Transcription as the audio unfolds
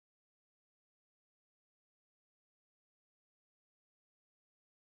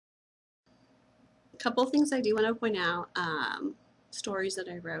couple things I do want to point out. Stories that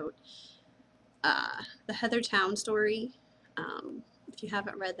I wrote. The Heathertown story. If you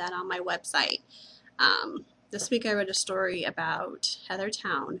haven't read that on my website, this week I wrote a story about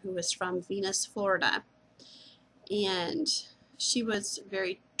Heathertown, who was from Venus, Florida, and she was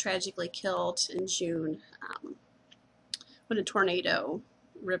very tragically killed in June when a tornado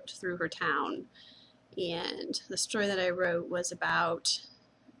ripped through her town. And the story that I wrote was about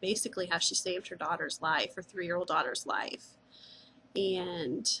basically how she saved her daughter's life, her 3-year-old daughter's life.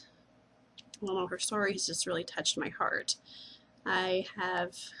 And well, her story has just really touched my heart. I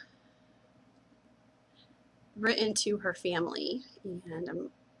have written to her family, and I'm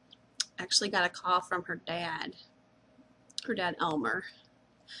actually got a call from her dad Elmer,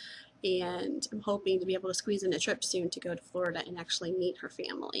 and I'm hoping to be able to squeeze in a trip soon to go to Florida and actually meet her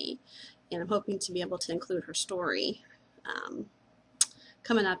family. And I'm hoping to be able to include her story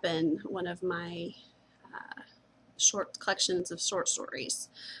coming up in one of my short collections of short stories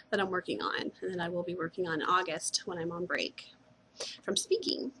that I'm working on, and that I will be working on in August when I'm on break from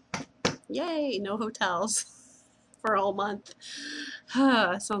speaking. Yay, no hotels for a whole month.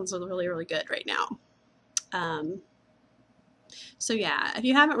 Sounds really, really good right now. So yeah, if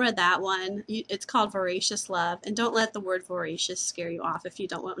you haven't read that one, it's called Voracious Love, and don't let the word voracious scare you off. If you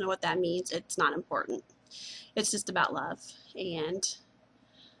don't know what that means, it's not important. It's just about love, and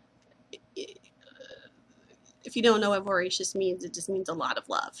if you don't know what voracious means, it just means a lot of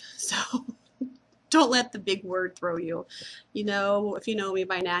love. So don't let the big word throw you. You know, if you know me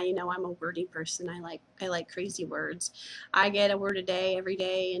by now, you know I'm a wordy person. I like crazy words. I get a word a day every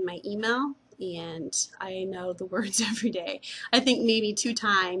day in my email, and I know the words every day. I think maybe 2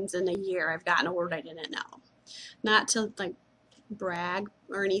 times in a year I've gotten a word I didn't know. Not to like brag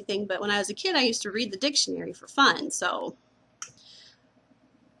or anything, but when I was a kid I used to read the dictionary for fun, so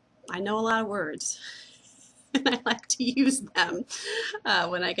I know a lot of words. And I like to use them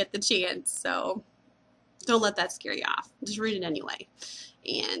when I get the chance. So don't let that scare you off. Just read it anyway.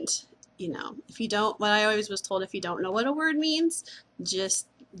 And, you know, if you don't, what I always was told, if you don't know what a word means, just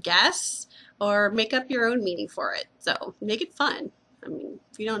guess or make up your own meaning for it. So make it fun. I mean,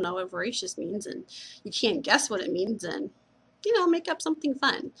 if you don't know what voracious means and you can't guess what it means, then, you know, make up something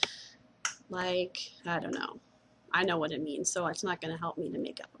fun. Like, I don't know. I know what it means, so it's not going to help me to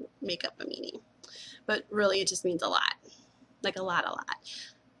make up a meaning. But really, it just means a lot. Like a lot.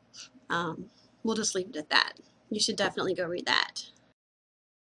 We'll just leave it at that. You should definitely go read that.